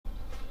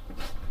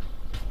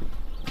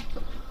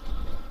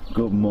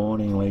Good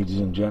morning, ladies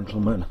and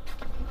gentlemen.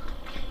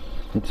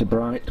 It's a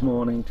bright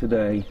morning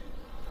today,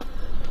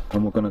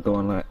 and we're going to go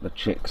and let the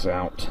chicks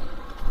out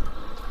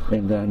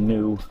in their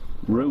new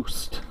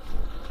roost.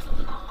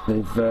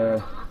 They've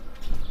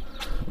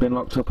been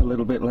locked up a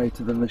little bit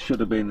later than they should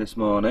have been this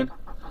morning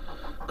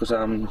because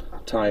I'm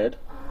tired.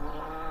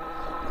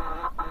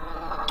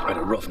 I had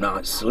a rough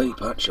night's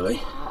sleep actually,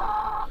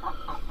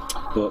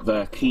 but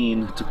they're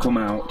keen to come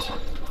out,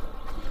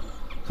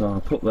 so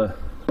I'll put the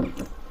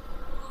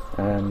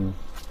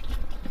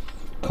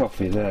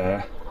coffee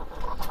there,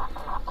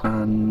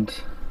 and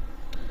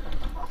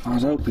I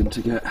was hoping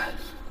to get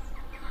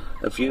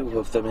a view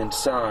of them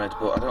inside,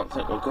 but I don't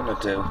think we're going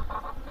to do.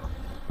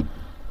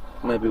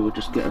 Maybe we'll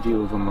just get a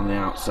view of them on the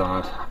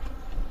outside.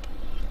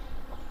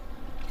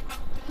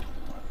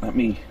 Let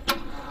me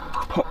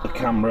pop the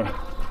camera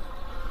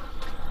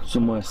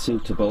somewhere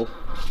suitable.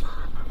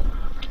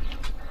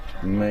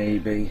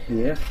 Maybe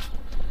here.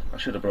 I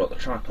should have brought the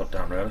tripod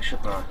down really,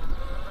 shouldn't I?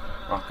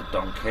 Like a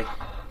donkey.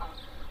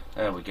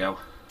 There we go.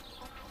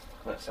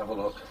 Let's have a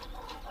look.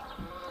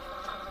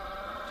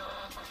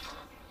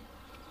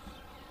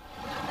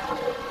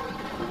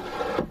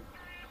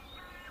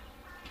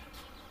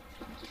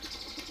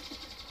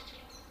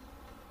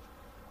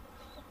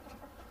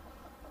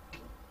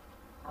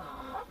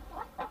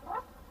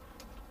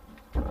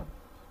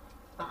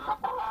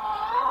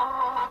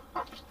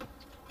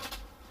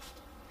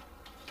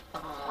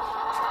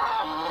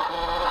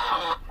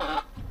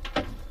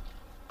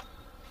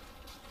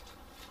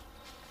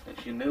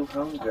 It's your new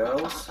home,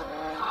 girls.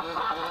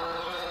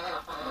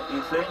 What do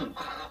you think?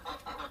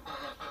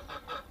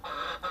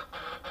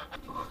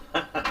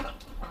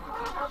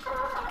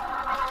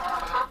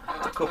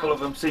 A couple of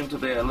them seem to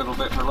be a little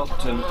bit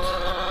reluctant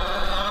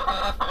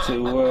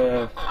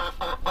to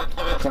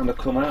kind of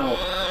come out.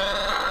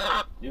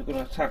 You're going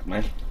to attack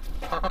me?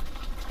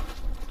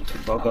 You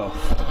can bog off.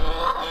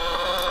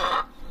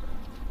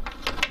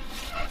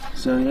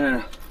 So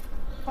yeah,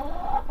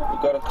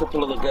 we've got a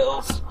couple of the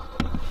girls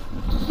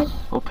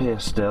up here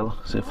still,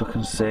 see if I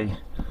can see.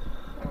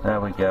 There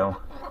we go.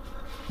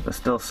 They're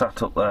still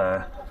sat up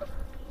there.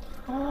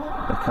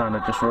 They're kind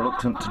of just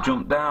reluctant to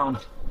jump down,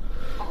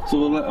 so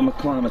we'll let them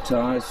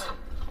acclimatise.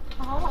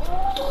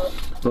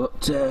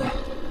 But the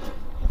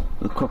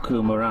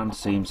Cocker Moran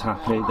seems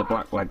happy, the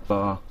black leg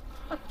bar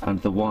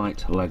and the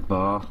white leg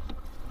bar.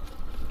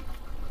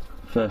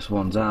 First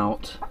one's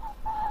out.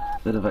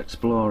 Bit of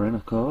exploring,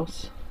 of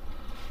course.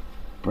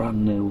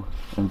 Brand new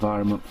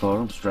environment for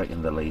them, straight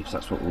in the leaves,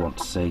 that's what we want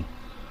to see.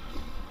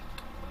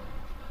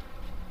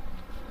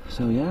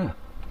 So yeah,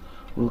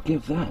 we'll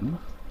give them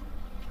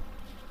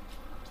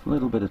a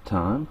little bit of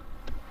time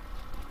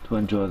to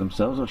enjoy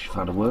themselves. Oh, she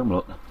found a worm,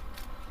 look.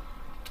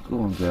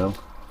 Go on, girl.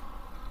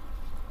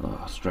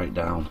 Oh, straight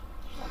down.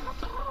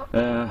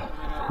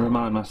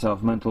 Remind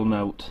myself, mental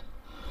note,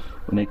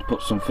 we need to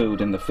put some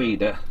food in the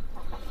feeder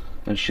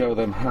and show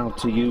them how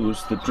to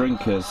use the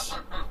drinkers.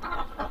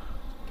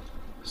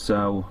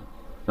 So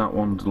that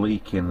one's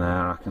leaking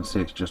there, I can see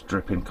it's just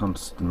dripping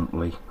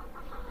constantly.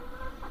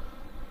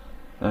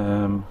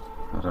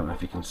 I don't know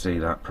if you can see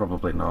that,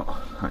 probably not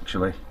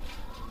actually.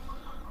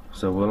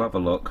 So we'll have a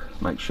look,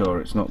 make sure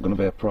it's not going to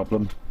be a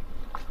problem.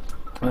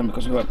 And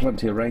because we've had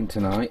plenty of rain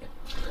tonight,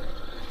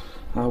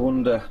 I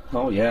wonder,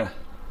 oh yeah,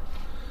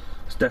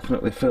 it's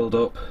definitely filled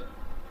up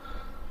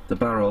the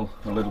barrel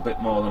a little bit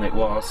more than it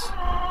was.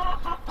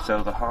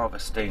 So the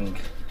harvesting,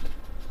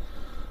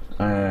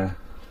 the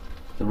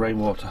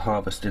rainwater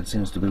harvesting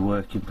seems to be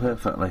working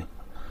perfectly.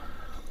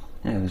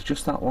 Yeah, there's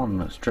just that one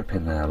that's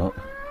dripping there, look.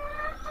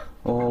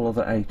 All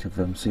other 8 of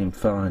them seem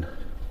fine.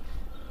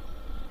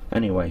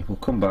 Anyway, we'll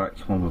come back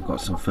when we've got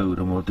some food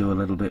and we'll do a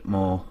little bit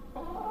more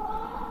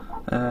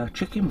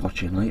chicken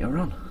watching later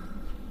on.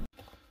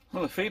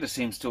 Well, the feeder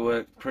seems to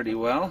work pretty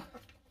well,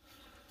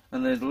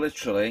 and there's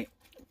literally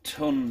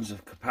tons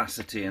of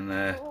capacity in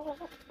there.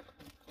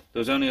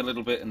 There's only a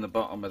little bit in the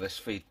bottom of this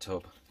feed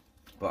tub,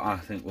 but I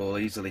think we'll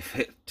easily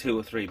fit 2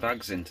 or 3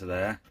 bags into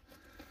there,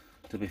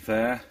 to be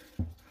fair.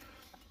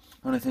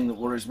 Only thing that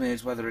worries me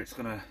is whether it's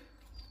going to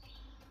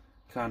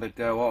kind of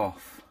go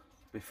off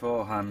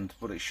beforehand,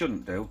 but it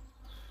shouldn't do.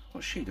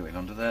 What's she doing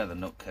under there, the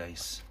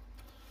nutcase?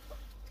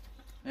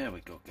 There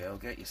we go, girl,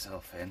 get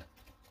yourself in.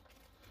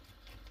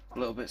 A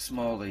little bit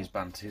small, these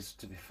banties,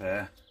 to be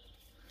fair,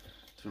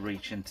 to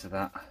reach into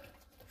that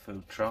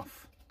food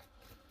trough.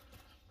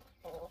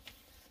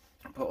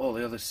 But all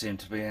the others seem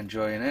to be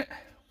enjoying it.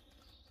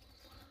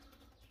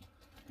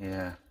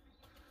 Yeah,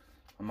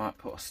 I might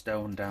put a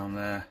stone down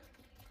there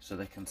so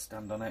they can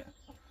stand on it.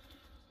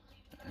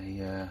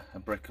 A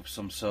brick of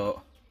some sort.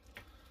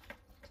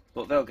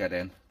 But they'll get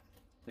in.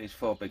 These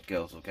 4 big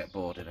girls will get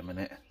bored in a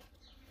minute.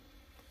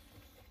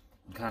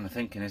 I'm kind of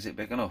thinking, is it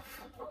big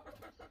enough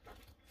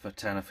for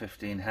 10 or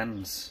 15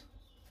 hens?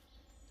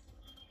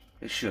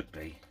 It should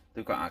be.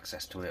 They've got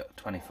access to it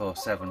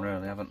 24/7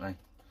 really, haven't they?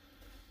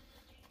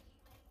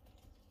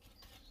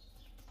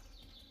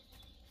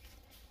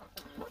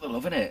 But they're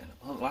loving it.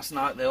 Well, last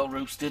night they all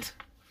roosted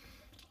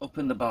up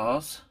in the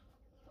bars,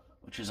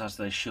 which is as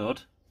they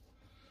should.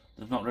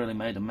 they've not really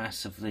made a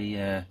mess of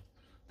the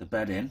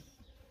bedding.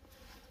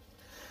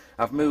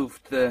 I've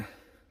moved the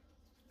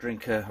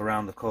drinker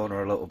around the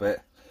corner a little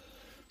bit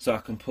so I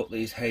can put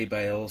these hay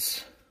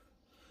bales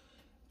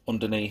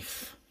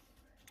underneath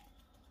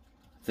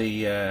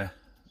the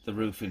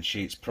roofing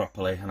sheets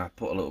properly, and I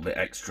put a little bit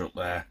extra up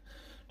there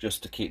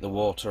just to keep the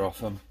water off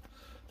them.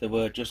 They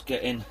were just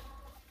getting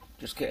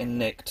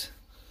nicked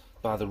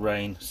by the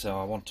rain, so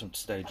I want them to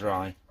stay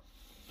dry.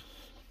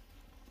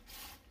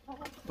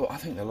 But I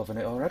think they're loving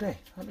it already,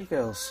 aren't you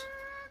girls?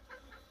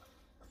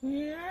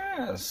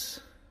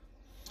 Yes.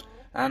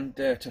 And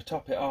to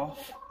top it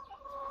off,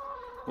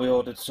 we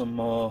ordered some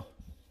more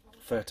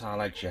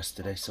fertile eggs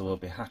yesterday, so we'll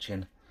be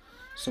hatching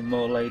some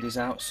more ladies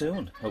out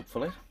soon,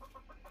 hopefully.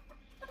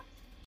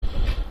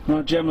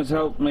 Well, Gemma's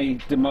helped me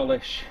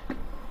demolish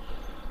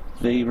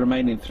the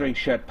remaining 3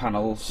 shed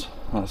panels.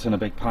 That's in a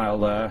big pile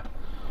there.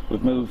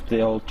 We've moved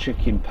the old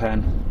chicken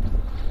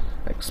pen,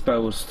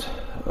 exposed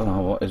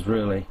what is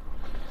really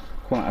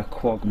quite a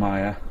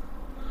quagmire.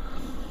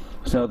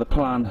 So the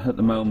plan at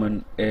the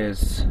moment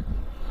is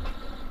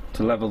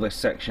to level this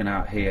section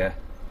out here,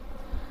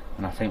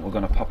 and I think we're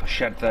going to pop a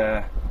shed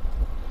there,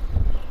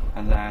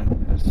 and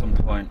then at some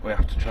point we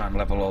have to try and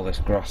level all this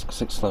grass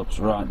because it slopes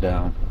right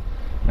down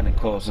and it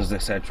causes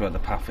this edge where the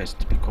path is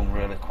to become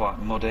really quite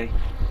muddy.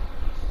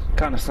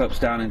 Kind of slopes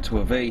down into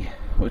a V,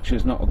 which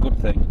is not a good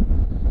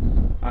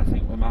thing. I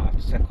think we might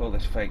have to take all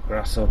this fake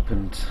grass up,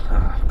 and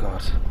oh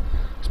god,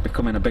 it's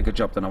becoming a bigger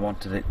job than I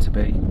wanted it to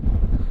be,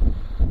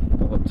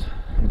 but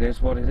it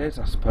is what it is,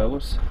 I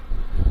suppose.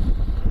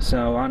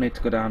 So I need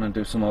to go down and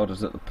do some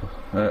orders at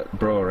the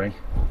brewery.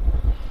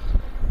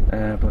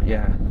 But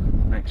yeah,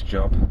 next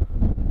job,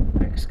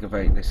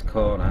 excavate this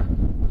corner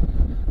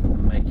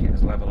and make it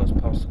as level as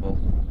possible,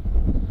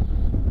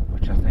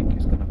 which I think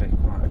is going to be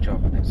quite a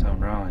job in its own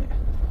right.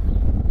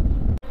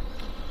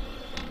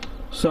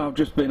 So I've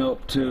just been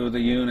up to the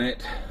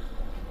unit.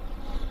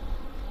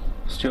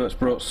 Stuart's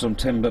brought some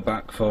timber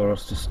back for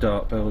us to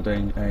start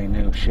building a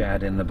new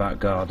shed in the back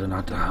garden.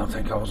 I don't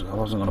think I wasn't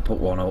going to put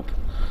one up,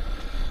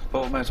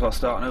 but we may as well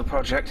start a new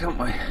project, haven't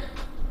we?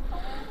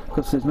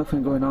 Because there's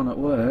nothing going on at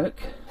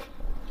work.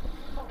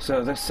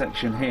 So this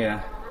section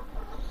here,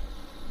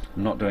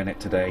 I'm not doing it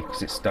today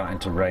because it's starting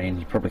to rain.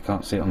 You probably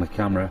can't see it on the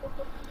camera,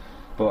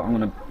 but I'm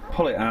going to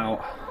pull it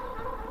out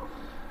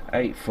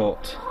 8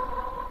 foot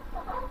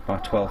by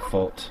 12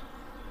 foot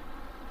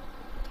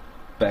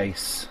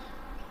base,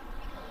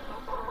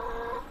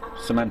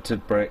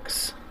 cemented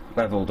bricks,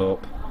 levelled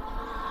up,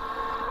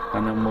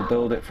 and then we'll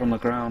build it from the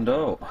ground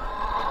up.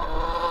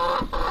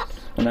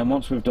 And then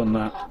once we've done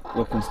that,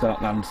 we can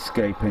start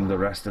landscaping the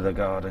rest of the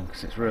garden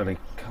because it's really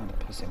kind of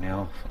pissing me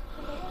off.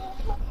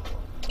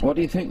 What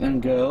do you think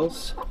then,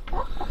 girls?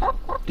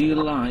 Do you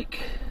like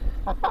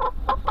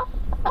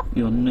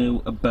your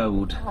new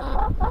abode?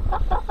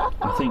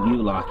 I think you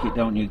like it,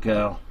 don't you,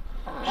 girl?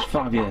 She's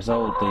 5 years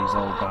old, these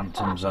old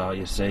bantams are,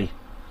 you see.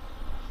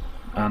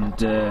 And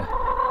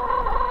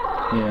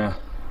yeah,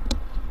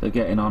 they're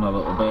getting on a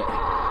little bit,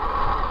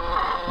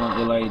 aren't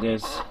you,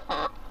 ladies?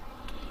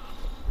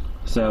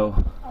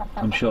 So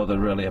I'm sure they're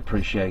really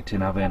appreciating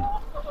having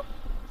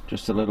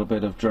just a little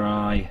bit of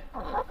dry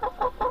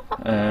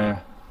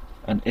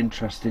and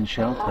interesting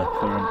shelter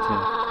for them to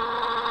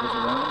live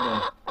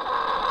around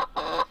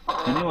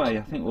in. Anyway,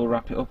 I think we'll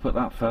wrap it up at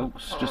that,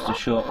 folks. Just a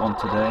short one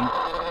today,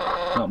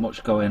 not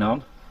much going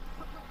on,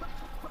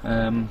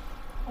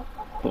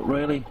 but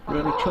really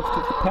chuffed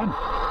with the pen,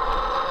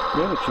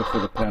 really chuffed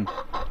with the pen.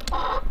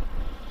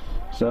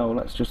 So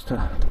let's just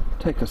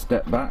take a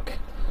step back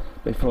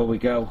before we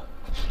go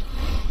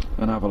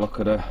and have a look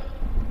at her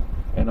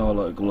in all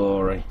her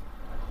glory.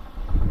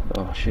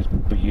 Oh, she's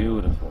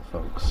beautiful,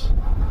 folks.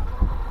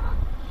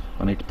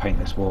 I need to paint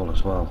this wall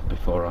as well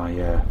before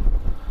I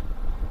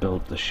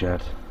build the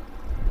shed.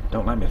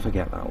 Don't let me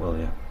forget that, will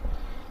you?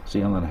 See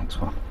you on the next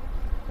one.